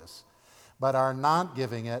giving this, but are not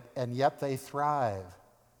giving it, and yet they thrive?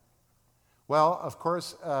 Well, of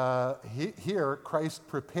course, here Christ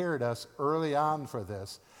prepared us early on for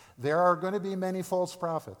this. There are going to be many false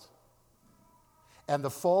prophets. And the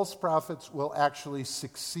false prophets will actually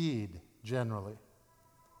succeed generally.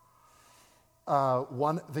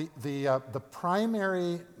 The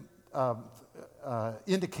primary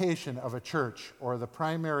indication of a church, or the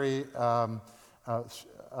primary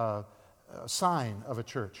sign of a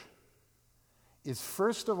church, is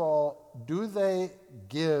first of all, do they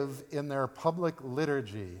give in their public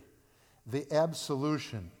liturgy the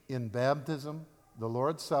absolution in baptism, the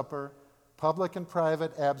Lord's Supper, public and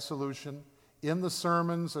private absolution, in the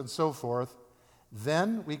sermons and so forth?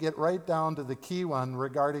 Then we get right down to the key one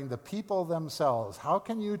regarding the people themselves. How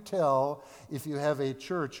can you tell if you have a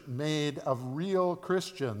church made of real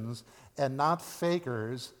Christians and not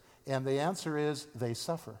fakers? And the answer is they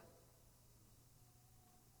suffer.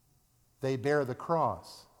 They bear the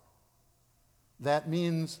cross. That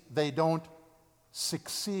means they don't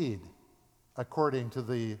succeed according to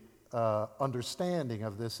the understanding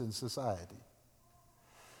of this in society.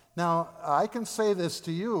 Now, I can say this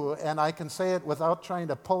to you, and I can say it without trying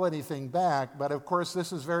to pull anything back, but of course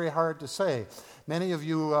this is very hard to say. Many of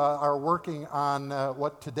you are working on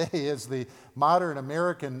what today is the modern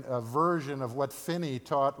American version of what Finney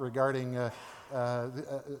taught regarding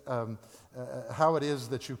how it is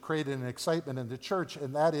that you create an excitement in the church,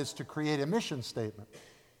 and that is to create a mission statement.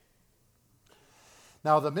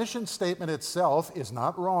 Now, the mission statement itself is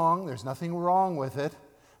not wrong. There's nothing wrong with it.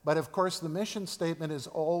 But of course, the mission statement is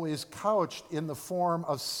always couched in the form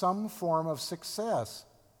of some form of success.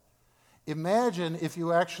 Imagine if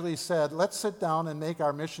you actually said, let's sit down and make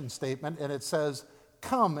our mission statement, and it says,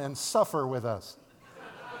 come and suffer with us.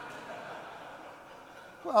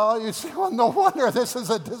 Well, you say, well, no wonder this is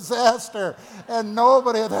a disaster. And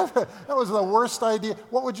that was the worst idea.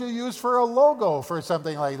 What would you use for a logo for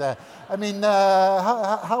something like that? I mean,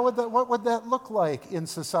 what would that look like in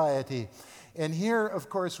society? And here, of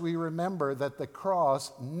course, we remember that the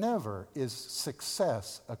cross never is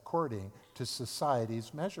success according to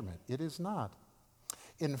society's measurement. It is not.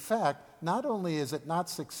 In fact, not only is it not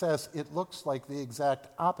success, it looks like the exact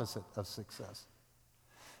opposite of success.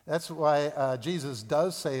 That's why Jesus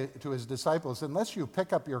does say to his disciples, unless you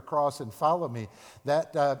pick up your cross and follow me,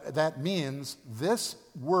 that means this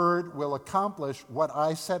word will accomplish what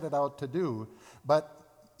I set it out to do, but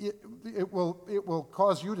it will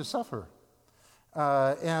cause you to suffer.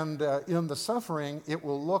 And in the suffering, it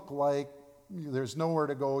will look like there's nowhere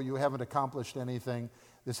to go, you haven't accomplished anything,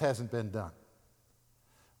 this hasn't been done.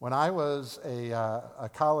 When I was a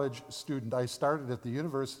college student, I started at the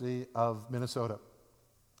University of Minnesota,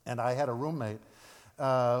 and I had a roommate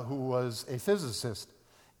who was a physicist.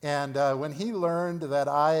 And when he learned that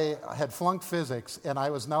I had flunked physics and I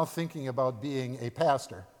was now thinking about being a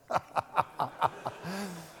pastor,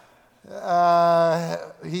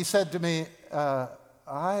 he said to me,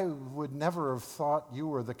 I would never have thought you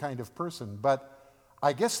were the kind of person, but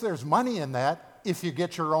I guess there's money in that if you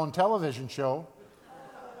get your own television show.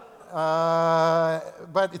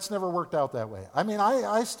 But it's never worked out that way. I mean,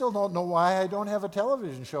 I still don't know why I don't have a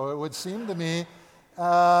television show. It would seem to me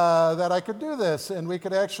that I could do this, and we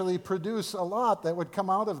could actually produce a lot that would come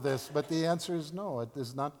out of this. But the answer is no, it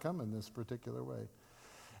does not come in this particular way.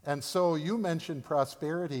 And so you mentioned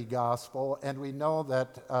prosperity gospel, and we know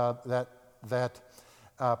that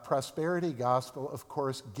prosperity gospel, of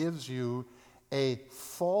course, gives you a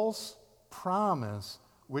false promise,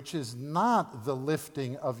 which is not the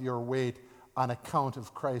lifting of your weight on account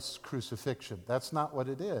of Christ's crucifixion. That's not what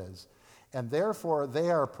it is. And therefore, they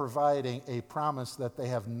are providing a promise that they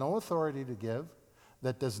have no authority to give,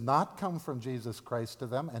 that does not come from Jesus Christ to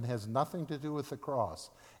them, and has nothing to do with the cross.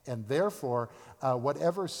 And therefore,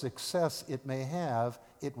 whatever success it may have,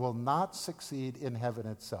 it will not succeed in heaven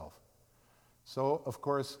itself. So, of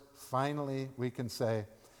course, finally, we can say,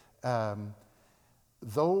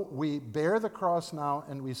 though we bear the cross now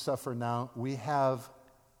and we suffer now, we have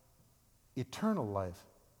eternal life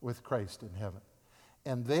with Christ in heaven.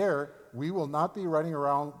 And there, we will not be running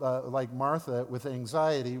around like Martha with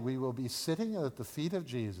anxiety. We will be sitting at the feet of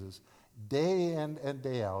Jesus day in and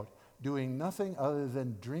day out, doing nothing other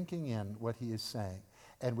than drinking in what he is saying.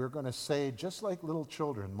 And we're going to say, just like little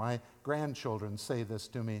children, my grandchildren say this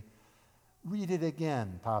to me, read it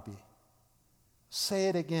again, Poppy. Say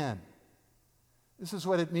it again. This is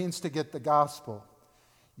what it means to get the gospel.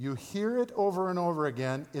 You hear it over and over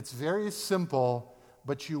again. It's very simple,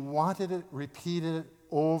 but you wanted it repeated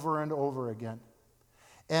over and over again.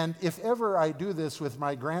 And if ever I do this with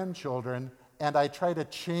my grandchildren and I try to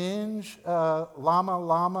change llama,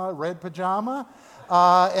 llama, red pajama,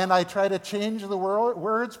 and I try to change the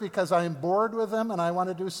words because I'm bored with them and I want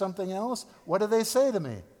to do something else, what do they say to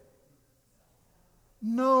me?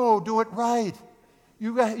 No, do it right.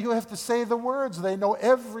 You have to say the words. They know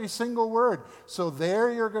every single word. So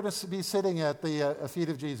there you're going to be sitting at the feet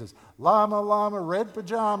of Jesus. Llama, llama, red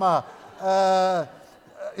pajama.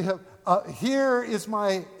 Here is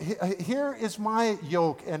my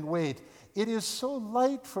yoke and weight. It is so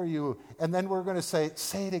light for you. And then we're going to say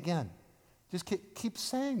it again. Just keep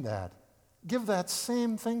saying that. Give that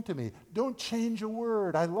same thing to me. Don't change a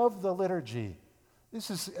word. I love the liturgy. This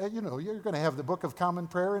is, you're going to have the Book of Common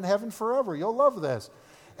Prayer in heaven forever. You'll love this.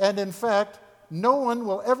 And in fact, no one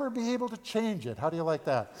will ever be able to change it. How do you like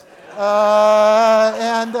that?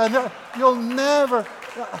 You'll never,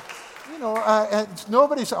 and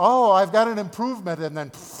nobody says, oh, I've got an improvement, and then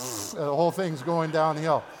the whole thing's going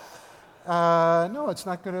downhill. No, it's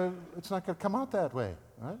not going to come out that way.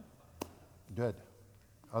 Right? Good.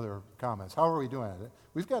 Other comments? How are we doing it?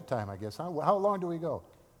 We've got time, I guess. How long do we go?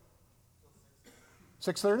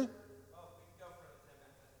 6:30?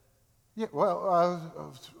 Yeah,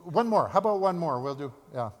 well, one more. How about one more? We'll do,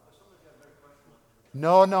 yeah.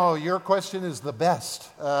 No, your question is the best.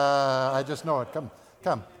 I just know it. Come. In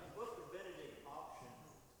the book of Benedict Option,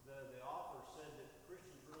 the author said that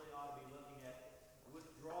Christians really ought to be looking at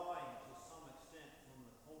withdrawing to some extent from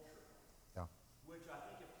the culture, Yeah. which I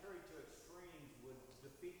think if carried to extremes would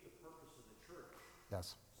defeat the purpose of the church.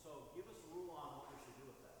 Yes. So give us a rule on what we should do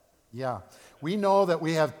with that. Yeah. We know that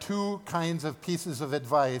we have two kinds of pieces of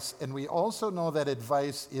advice, and we also know that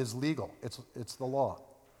advice is legal. It's the law.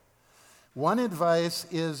 One advice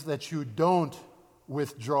is that you don't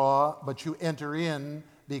withdraw, but you enter in,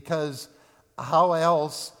 because how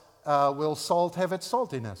else will salt have its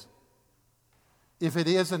saltiness? If it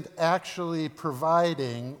isn't actually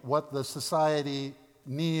providing what the society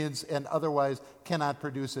needs and otherwise cannot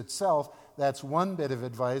produce itself, that's one bit of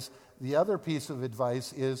advice. The other piece of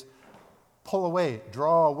advice is pull away,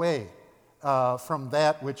 draw away from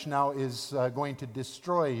that which now is going to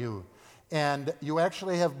destroy you. And you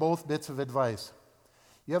actually have both bits of advice.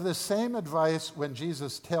 You have the same advice when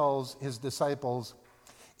Jesus tells his disciples,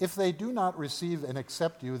 if they do not receive and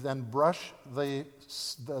accept you, then brush the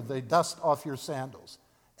dust off your sandals,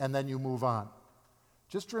 and then you move on.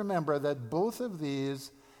 Just remember that both of these,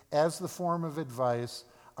 as the form of advice,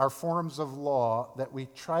 are forms of law that we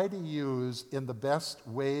try to use in the best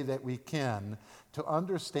way that we can to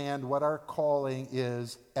understand what our calling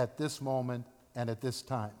is at this moment and at this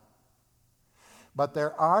time. But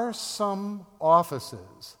there are some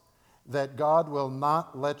offices that God will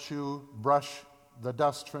not let you brush the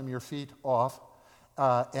dust from your feet off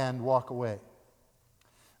and walk away.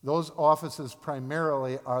 Those offices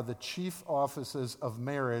primarily are the chief offices of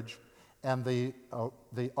marriage and the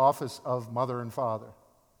office of mother and father,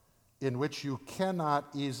 in which you cannot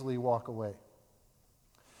easily walk away.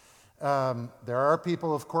 There are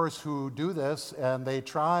people, of course, who do this, and they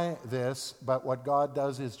try this, but what God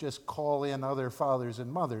does is just call in other fathers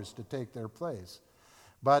and mothers to take their place.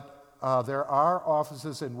 But there are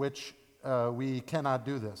offices in which we cannot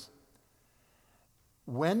do this.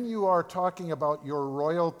 When you are talking about your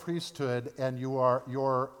royal priesthood and your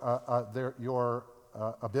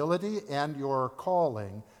ability and your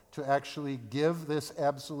calling to actually give this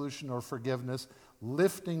absolution or forgiveness,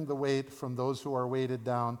 lifting the weight from those who are weighted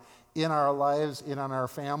down in our lives, in our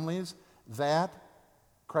families, that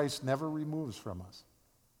Christ never removes from us.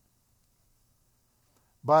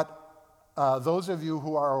 But those of you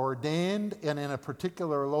who are ordained and in a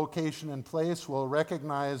particular location and place will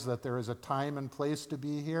recognize that there is a time and place to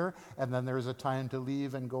be here, and then there is a time to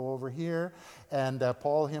leave and go over here. And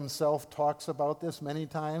Paul himself talks about this many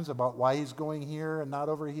times, about why he's going here and not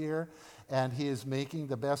over here, and he is making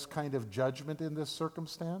the best kind of judgment in this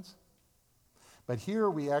circumstance. But here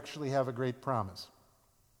we actually have a great promise.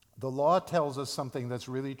 The law tells us something that's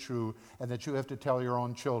really true and that you have to tell your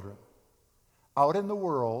own children. Out in the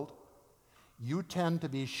world, you tend to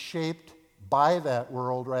be shaped by that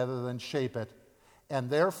world rather than shape it. And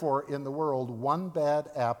therefore, in the world, one bad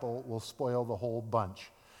apple will spoil the whole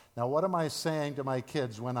bunch. Now, what am I saying to my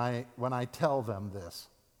kids when I tell them this?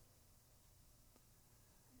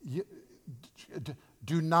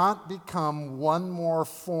 Do not become one more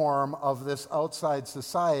form of this outside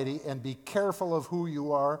society, and be careful of who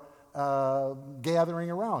you are gathering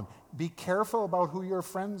around. Be careful about who your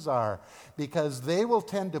friends are, because they will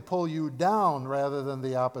tend to pull you down rather than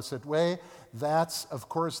the opposite way. That's, of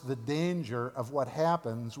course, the danger of what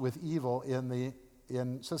happens with evil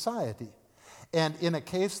in society. And in a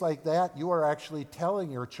case like that, you are actually telling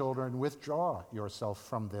your children, withdraw yourself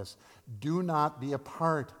from this. Do not be a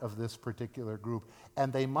part of this particular group.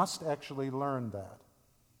 And they must actually learn that.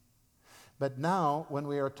 But now, when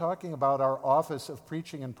we are talking about our office of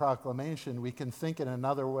preaching and proclamation, we can think in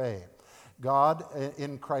another way. God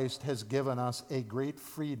in Christ has given us a great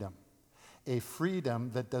freedom, a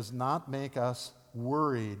freedom that does not make us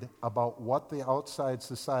worried about what the outside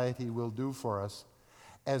society will do for us,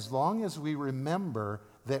 as long as we remember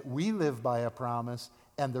that we live by a promise,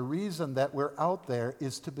 and the reason that we're out there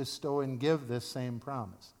is to bestow and give this same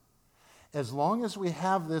promise. As long as we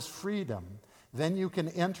have this freedom, then you can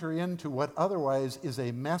enter into what otherwise is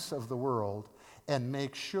a mess of the world and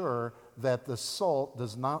make sure that the salt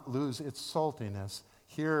does not lose its saltiness.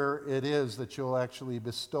 Here it is that you'll actually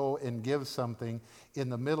bestow and give something in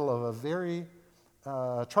the middle of a very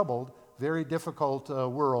troubled, very difficult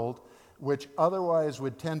world, which otherwise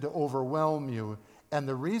would tend to overwhelm you. And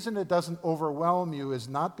the reason it doesn't overwhelm you is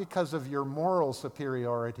not because of your moral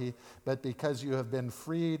superiority, but because you have been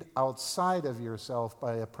freed outside of yourself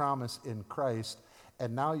by a promise in Christ,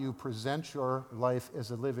 and now you present your life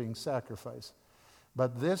as a living sacrifice.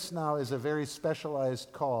 But this now is a very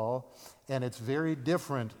specialized call, and it's very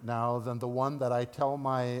different now than the one that I tell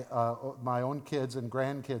my own kids and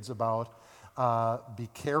grandkids about. Be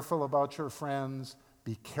careful about your friends.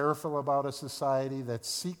 Be careful about a society that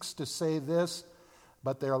seeks to say this,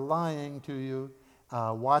 but they're lying to you.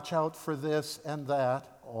 Watch out for this and that.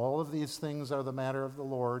 All of these things are the matter of the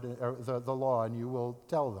Lord, or the law, and you will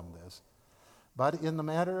tell them this. But in the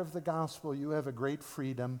matter of the gospel, you have a great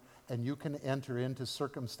freedom, and you can enter into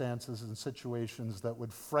circumstances and situations that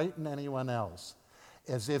would frighten anyone else,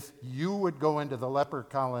 as if you would go into the leper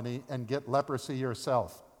colony and get leprosy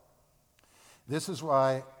yourself. This is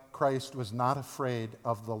why Christ was not afraid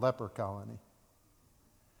of the leper colony.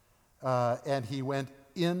 And he went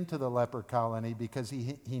into the leper colony because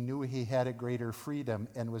he knew he had a greater freedom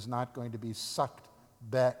and was not going to be sucked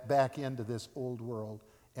back into this old world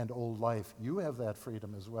and old life. You have that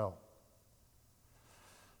freedom as well.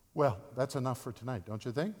 Well, that's enough for tonight, don't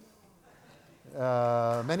you think?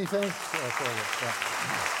 Many thanks for it.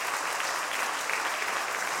 Yeah.